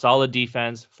 solid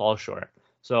defense, fall short.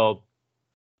 So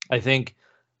I think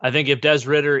if Des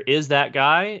Ridder is that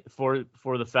guy for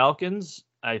the Falcons,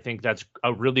 I think that's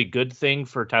a really good thing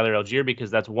for Tyler Algier,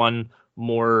 because that's one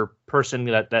more person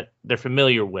that they're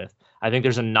familiar with. I think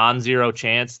there's a non-zero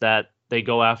chance that they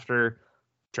go after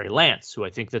Trey Lance, who I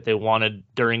think that they wanted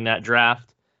during that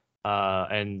draft,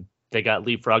 and they got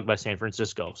leapfrogged by San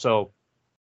Francisco. So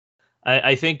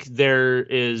I think there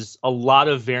is a lot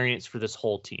of variance for this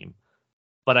whole team.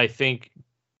 But I think,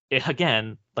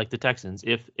 again, like the Texans,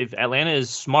 if Atlanta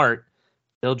is smart,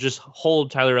 they'll just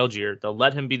hold Tyler Algier. They'll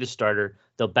let him be the starter.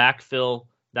 They'll backfill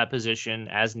that position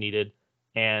as needed,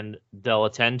 and they'll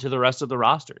attend to the rest of the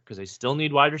roster because they still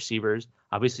need wide receivers.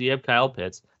 Obviously, you have Kyle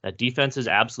Pitts. That defense is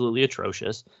absolutely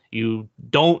atrocious. You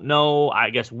don't know,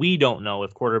 I guess we don't know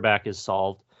if quarterback is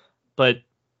solved, but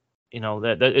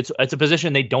that it's a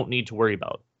position they don't need to worry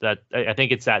about. That I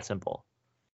think it's that simple.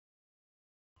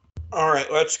 All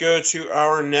right, let's go to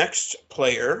our next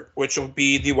player, which will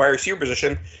be the wide receiver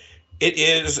position. It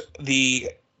is the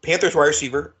Panthers wide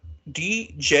receiver,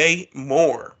 DJ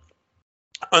Moore.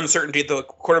 Uncertainty at the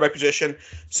quarterback position.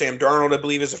 Sam Darnold, I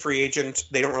believe, is a free agent.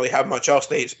 They don't really have much else.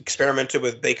 They experimented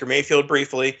with Baker Mayfield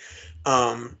briefly.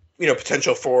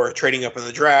 Potential for trading up in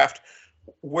the draft.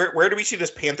 Where do we see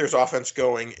this Panthers offense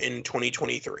going in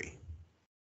 2023?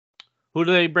 Who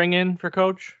do they bring in for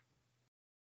coach?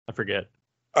 I forget.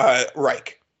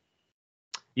 Reich.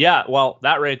 Yeah, well,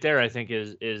 that right there I think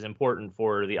is important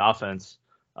for the offense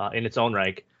in its own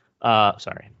right.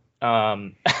 Sorry.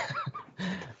 Well,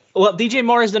 DJ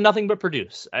Moore has done nothing but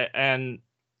produce, and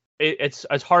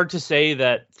it's hard to say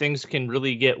that things can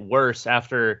really get worse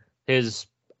after his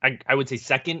I would say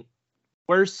second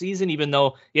worst season, even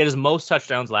though he had his most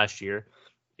touchdowns last year.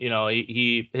 You know,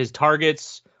 his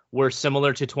targets were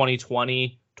similar to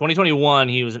 2020. 2021,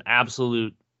 he was an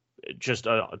absolute just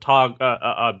a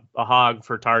hog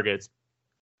for targets.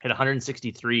 Hit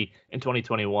 163 in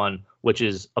 2021, which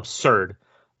is absurd.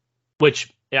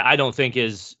 Which I don't think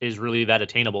is really that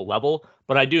attainable level,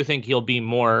 but I do think he'll be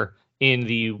more in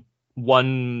the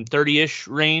 130-ish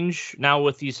range now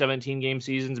with these 17 game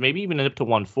seasons, maybe even up to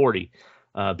 140,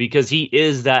 because he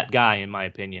is that guy, in my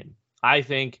opinion. I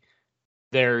think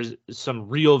there's some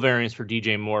real variance for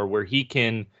DJ Moore where he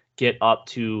can get up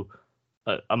to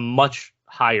a much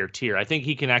higher tier. I think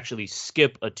he can actually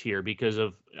skip a tier because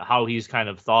of how he's kind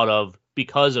of thought of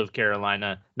because of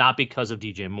Carolina, not because of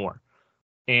DJ Moore.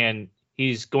 And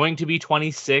he's going to be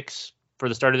 26 for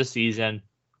the start of the season.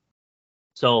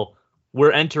 So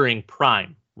we're entering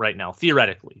prime right now,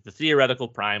 theoretically. The theoretical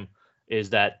prime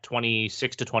is that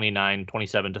 26 to 29,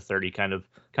 27 to 30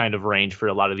 kind of range for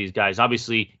a lot of these guys.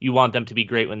 Obviously, you want them to be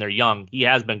great when they're young. He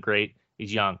has been great.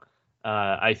 He's young.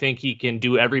 I think he can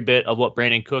do every bit of what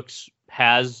Brandon Cooks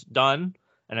has done,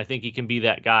 and I think he can be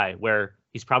that guy where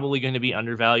he's probably going to be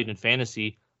undervalued in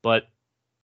fantasy, but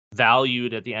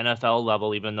valued at the NFL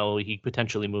level, even though he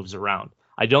potentially moves around.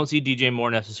 I don't see DJ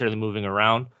Moore necessarily moving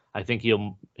around. I think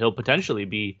he'll potentially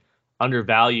be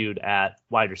undervalued at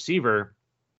wide receiver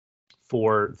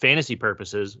for fantasy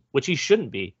purposes, which he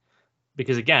shouldn't be,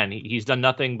 because again, he's done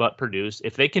nothing but produce.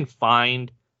 If they can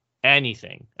find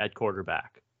anything at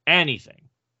quarterback, anything,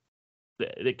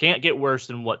 it can't get worse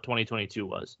than what 2022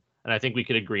 was, and I think we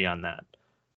could agree on that.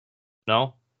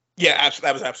 No? Yeah,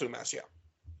 that was absolute mess. Yeah.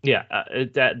 Yeah,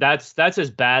 that's as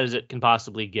bad as it can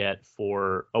possibly get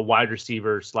for a wide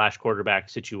receiver / quarterback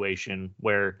situation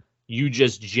where you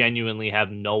just genuinely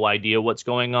have no idea what's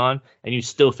going on, and you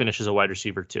still finish as a wide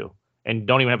receiver too, and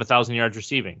don't even have 1,000 yards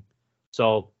receiving.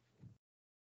 So,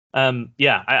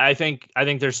 I think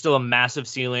there's still a massive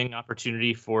ceiling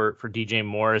opportunity for DJ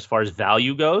Moore as far as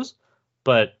value goes,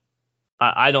 but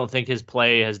I don't think his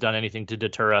play has done anything to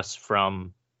deter us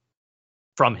from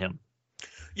him.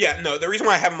 Yeah, no, the reason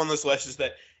why I have him on this list is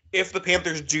that if the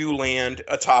Panthers do land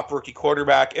a top rookie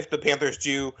quarterback, if the Panthers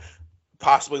do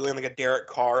possibly land like a Derek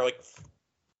Carr, like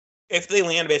if they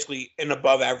land basically an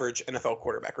above average NFL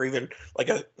quarterback or even like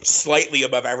a slightly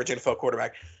above average NFL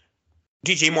quarterback,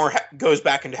 DJ Moore goes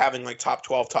back into having like top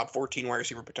 12, top 14 wide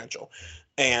receiver potential.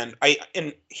 And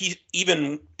he's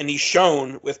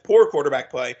shown with poor quarterback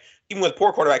play, even with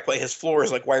poor quarterback play, his floor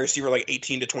is like wide receiver like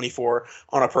 18 to 24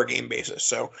 on a per game basis.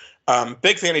 So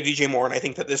big fan of DJ Moore, and I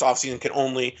think that this offseason can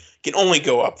only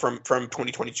go up from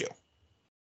 2022.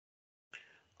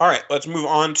 All right, let's move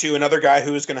on to another guy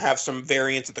who is going to have some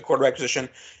variance at the quarterback position,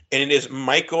 and it is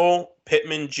Michael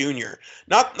Pittman Jr.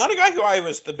 Not a guy who I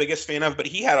was the biggest fan of, but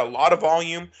he had a lot of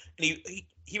volume, and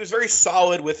he was very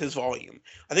solid with his volume.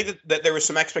 I think that there was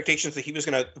some expectations that he was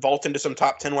going to vault into some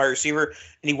top 10 wide receiver,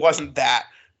 and he wasn't that.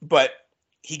 But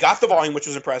he got the volume, which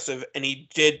was impressive, and he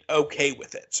did okay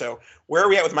with it. So where are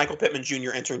we at with Michael Pittman Jr.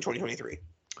 entering 2023?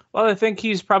 Well, I think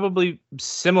he's probably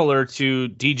similar to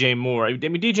DJ Moore. I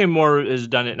mean, DJ Moore has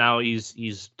done it now.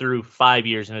 He's through 5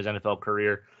 years in his NFL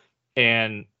career.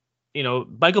 And, you know,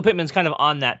 Michael Pittman's kind of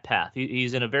on that path.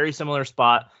 He's in a very similar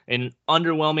spot, an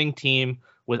underwhelming team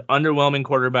with underwhelming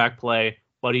quarterback play,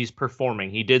 but he's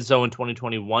performing. He did so in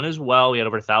 2021 as well. He had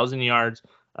over 1,000 yards.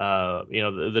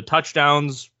 The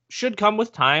touchdowns should come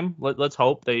with time. Let's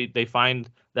hope they find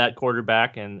that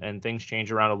quarterback and things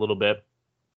change around a little bit.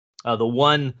 The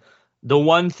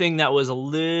one thing that was a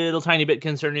little tiny bit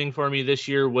concerning for me this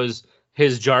year was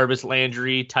his Jarvis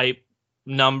Landry type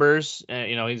numbers.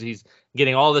 He's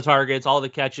getting all the targets, all the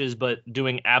catches, but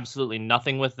doing absolutely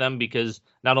nothing with them because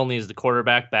not only is the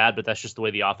quarterback bad, but that's just the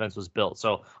way the offense was built.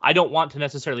 So I don't want to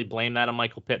necessarily blame that on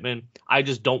Michael Pittman. I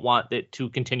just don't want it to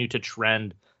continue to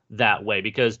trend that way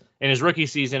because in his rookie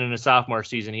season and his sophomore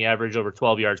season, he averaged over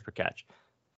 12 yards per catch.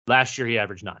 Last year, he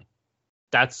averaged 9.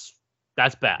 That's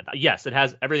bad. Yes, it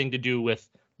has everything to do with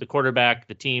the quarterback,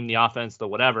 the team, the offense, the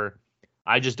whatever.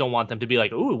 I just don't want them to be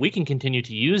like, ooh, we can continue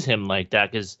to use him like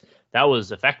that because that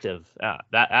was effective.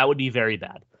 That would be very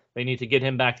bad. They need to get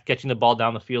him back to catching the ball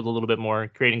down the field a little bit more,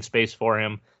 creating space for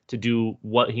him to do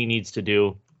what he needs to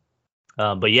do.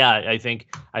 But yeah, I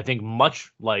think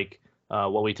much like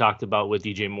what we talked about with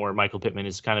DJ Moore. Michael Pittman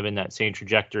is kind of in that same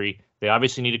trajectory. They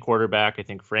obviously need a quarterback. I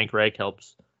think Frank Reich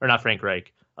helps, or not Frank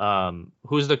Reich.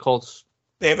 Who's the Colts?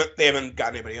 They haven't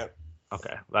got anybody yet.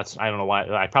 Okay, I don't know why.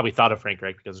 I probably thought of Frank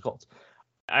Reich because of Colts.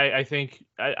 I think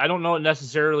I don't know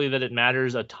necessarily that it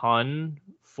matters a ton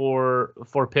for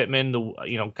Pittman.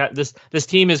 This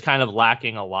team is kind of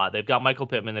lacking a lot. They've got Michael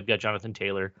Pittman, they've got Jonathan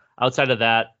Taylor. Outside of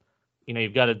that,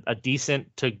 you've got a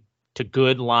decent to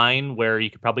good line where you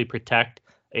could probably protect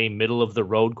a middle of the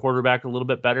road quarterback a little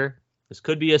bit better. This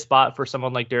could be a spot for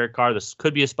someone like Derek Carr. This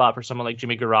could be a spot for someone like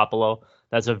Jimmy Garoppolo.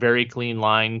 That's a very clean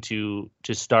line to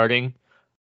starting.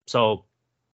 So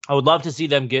I would love to see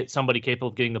them get somebody capable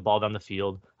of getting the ball down the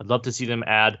field. I'd love to see them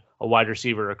add a wide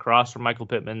receiver across from Michael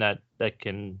Pittman that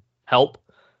can help.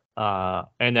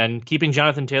 And then keeping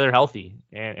Jonathan Taylor healthy.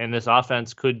 And this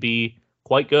offense could be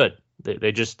quite good.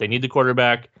 They need the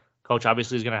quarterback. Coach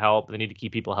obviously is going to help. They need to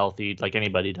keep people healthy like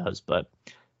anybody does. But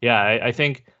yeah, I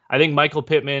think Michael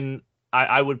Pittman,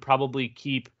 I would probably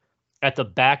keep at the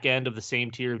back end of the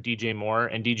same tier of DJ Moore,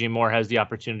 and DJ Moore has the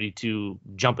opportunity to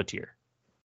jump a tier.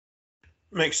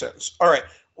 Makes sense. All right.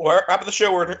 We're wrap the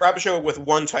show. We're going to wrap the show with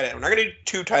one tight end. We're not going to do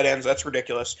two tight ends. That's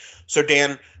ridiculous. So,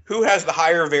 Dan, who has the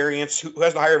higher variance? Who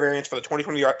has the higher variance for the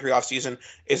 2023 offseason?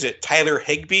 Is it Tyler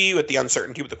Higbee with the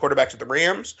uncertainty with the quarterbacks at the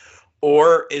Rams?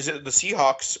 Or is it the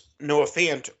Seahawks, Noah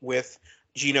Fant with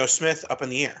Geno Smith up in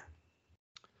the air?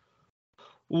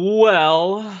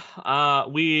 Well,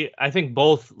 I think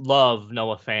both love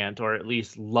Noah Fant, or at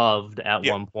least loved at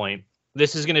one point.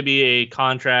 This is going to be a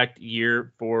contract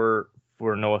year for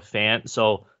Noah Fant.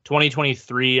 So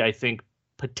 2023, I think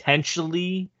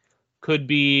potentially could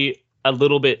be a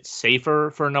little bit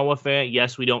safer for Noah Fant.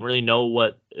 Yes, we don't really know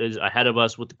what is ahead of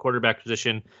us with the quarterback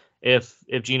position. If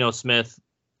Geno Smith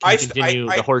can continue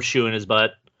the horseshoe in his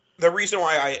butt. The reason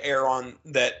why I err on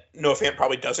that Noah Fant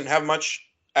probably doesn't have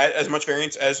as much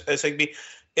variance as Higbee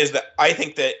is that I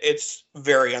think that it's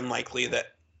very unlikely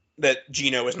that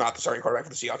Geno is not the starting quarterback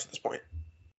for the Seahawks at this point.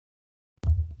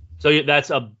 So that's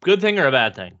a good thing or a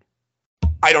bad thing?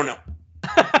 I don't know.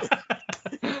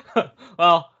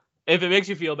 Well, if it makes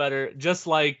you feel better, just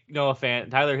like Noah Fant,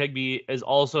 Tyler Higbee is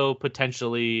also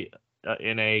potentially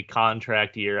in a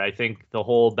contract year. I think the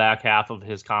whole back half of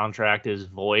his contract is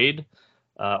void,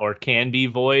 or can be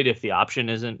void if the option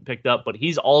isn't picked up. But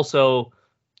he's also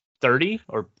 30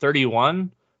 or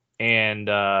 31, and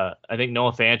I think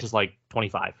Noah Fant is like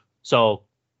 25. So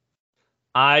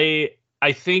I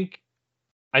think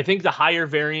the higher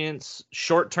variance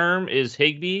short term is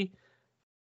Higbee,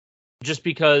 just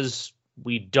because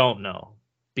we don't know,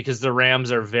 because the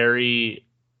Rams are very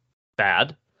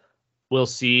bad. We'll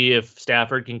see if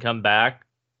Stafford can come back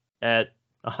at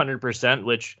 100%,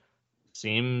 which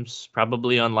seems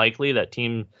probably unlikely. That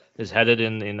team is headed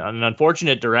in an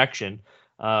unfortunate direction.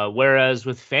 Whereas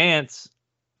with Fant,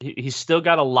 he's still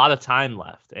got a lot of time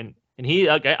left, and he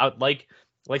like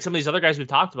some of these other guys we've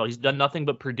talked about, he's done nothing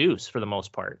but produce for the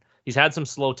most part. He's had some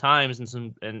slow times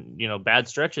and bad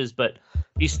stretches, but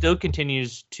he still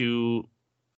continues to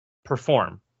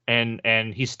perform,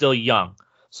 and he's still young.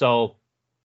 So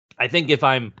I think if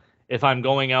I'm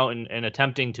going out and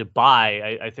attempting to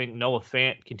buy, I think Noah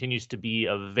Fant continues to be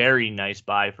a very nice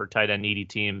buy for tight end needy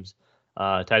teams,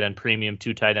 tight end premium,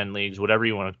 2 tight end leagues, whatever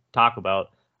you want to talk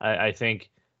about. I think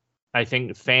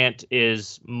Fant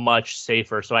is much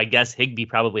safer. So I guess Higbee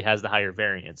probably has the higher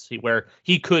variance, where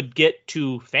he could get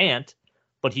to Fant,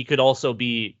 but he could also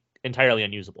be entirely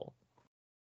unusable.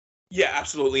 Yeah,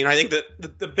 absolutely. And I think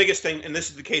that the biggest thing, and this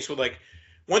is the case with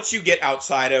once you get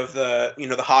outside of the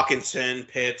Hawkinson,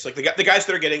 Pitts, like the guys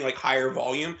that are getting like higher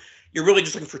volume, you're really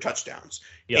just looking for touchdowns.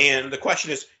 Yep. And the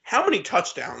question is, how many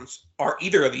touchdowns are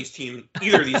either of these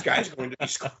guys going to be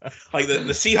scoring? Like the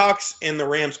Seahawks and the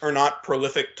Rams are not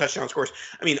prolific touchdown scorers.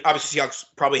 I mean, obviously Seahawks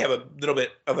probably have a little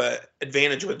bit of an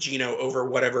advantage with Geno over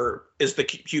whatever is the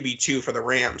QB2 for the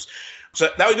Rams. So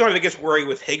that would be my biggest worry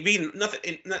with Higbee.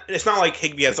 It's not like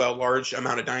Higbee has a large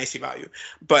amount of dynasty value,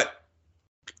 but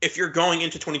if you're going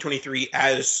into 2023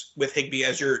 as with Higbee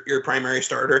as your primary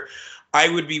starter, I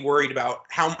would be worried about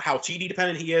how TD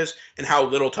dependent he is and how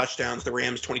little touchdowns the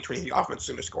Rams 2023 offense is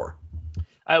going to score.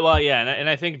 Well, yeah, and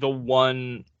I think the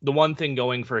one thing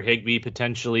going for Higbee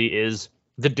potentially is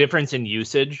the difference in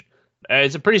usage.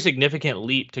 It's a pretty significant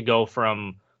leap to go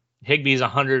from Higbee's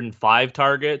 105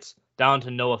 targets down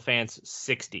to Noah Fant's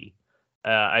 60.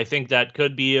 I think that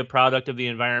could be a product of the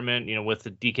environment, with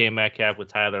the DK Metcalf, with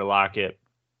Tyler Lockett,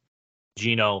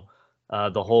 Geno,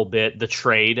 the whole bit, the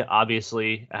trade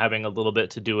obviously having a little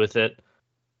bit to do with it,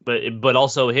 but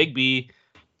also Higbee,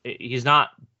 he's not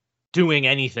doing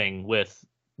anything with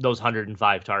those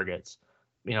 105 targets.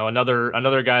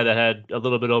 another guy that had a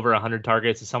little bit over 100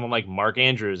 targets is someone like Mark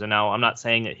Andrews. And now I'm not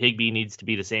saying that Higbee needs to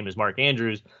be the same as Mark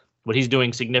Andrews, but he's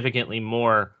doing significantly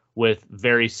more with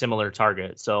very similar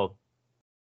targets. So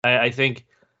I think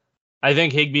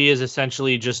Higbee is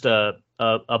essentially just a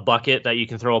bucket that you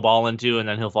can throw a ball into and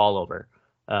then he'll fall over,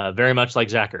 very much like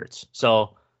Zach Ertz.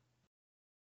 So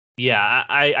yeah,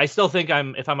 I still think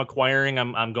if I'm acquiring,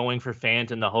 I'm going for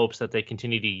Fant in the hopes that they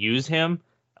continue to use him.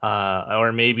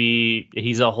 Or maybe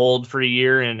he's a hold for a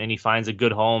year and he finds a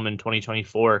good home in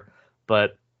 2024.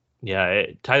 But yeah,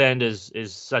 tight end is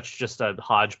such just a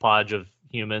hodgepodge of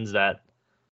humans that,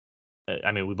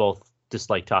 we both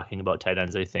dislike talking about tight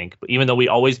ends, I think. But even though we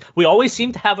always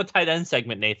seem to have a tight end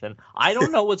segment, Nathan, I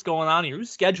don't know what's going on here.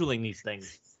 Who's scheduling these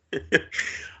things?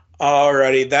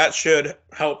 Alrighty, that should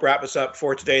help wrap us up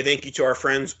for today. Thank you to our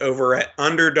friends over at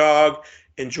Underdog.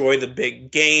 Enjoy the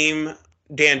big game.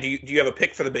 Dan, do you have a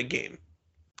pick for the big game?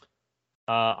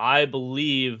 I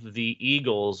believe the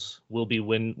Eagles will be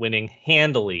winning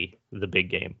handily the big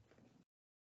game.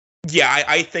 Yeah,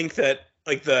 I think that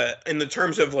in the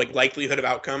terms of likelihood of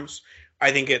outcomes,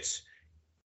 I think it's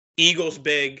Eagles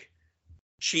big,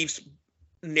 Chiefs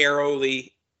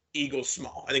narrowly, Eagles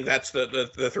small. I think that's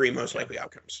the three most likely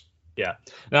outcomes. Yeah,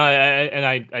 no,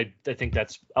 I think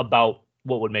that's about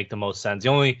what would make the most sense.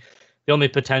 The only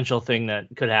potential thing that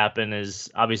could happen is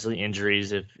obviously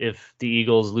injuries. If the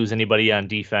Eagles lose anybody on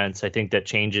defense, I think that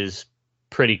changes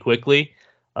pretty quickly.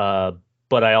 But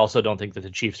I also don't think that the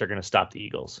Chiefs are going to stop the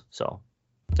Eagles. So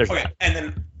there's okay. that. And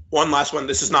then one last one.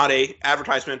 This is not a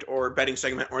advertisement or betting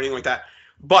segment or anything like that.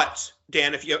 But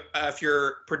Dan, if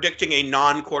you're predicting a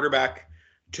non-quarterback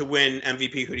to win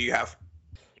MVP, who do you have?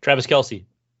 Travis Kelce.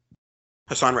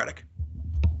 Hassan Reddick.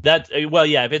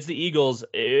 If it's the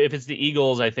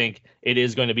Eagles, I think it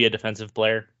is going to be a defensive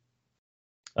player.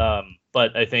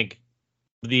 But I think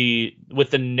I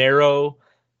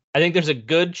think there's a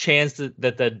good chance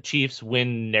that the Chiefs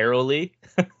win narrowly,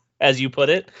 as you put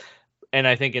it. And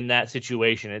I think in that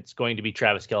situation, it's going to be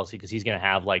Travis Kelce because he's going to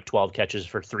have 12 catches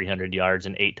for 300 yards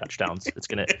and 8 touchdowns.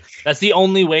 That's the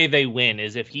only way they win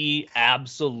is if he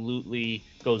absolutely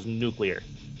goes nuclear.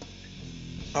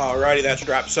 Alrighty, that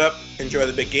wraps up. Enjoy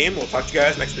the big game. We'll talk to you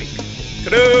guys next week.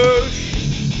 Kadoosh!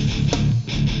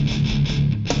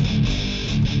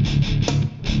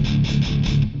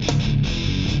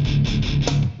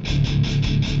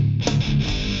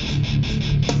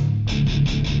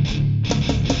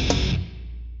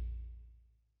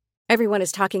 Everyone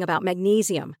is talking about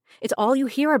magnesium. It's all you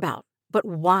hear about. But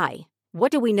why?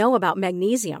 What do we know about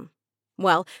magnesium?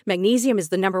 Well, magnesium is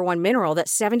the number one mineral that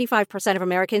 75% of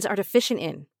Americans are deficient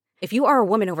in. If you are a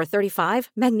woman over 35,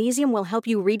 magnesium will help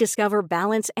you rediscover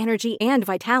balance, energy, and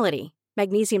vitality.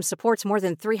 Magnesium supports more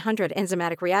than 300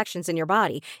 enzymatic reactions in your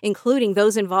body, including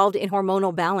those involved in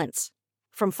hormonal balance.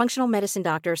 From functional medicine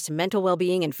doctors to mental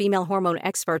well-being and female hormone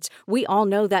experts, we all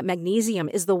know that magnesium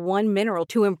is the one mineral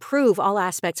to improve all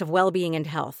aspects of well-being and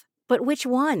health. But which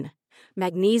one?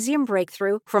 Magnesium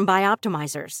Breakthrough from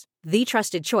Bioptimizers, the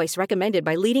trusted choice recommended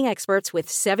by leading experts with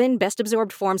 7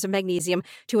 best-absorbed forms of magnesium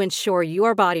to ensure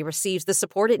your body receives the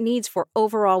support it needs for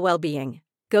overall well-being.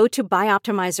 Go to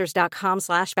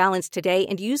bioptimizers.com/balance today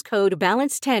and use code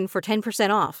BALANCE10 for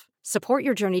 10% off. Support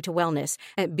your journey to wellness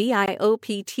at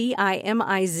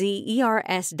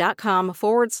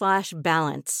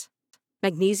bioptimizers.com/balance.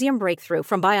 Magnesium Breakthrough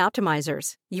from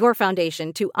Bioptimizers, your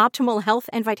foundation to optimal health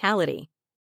and vitality.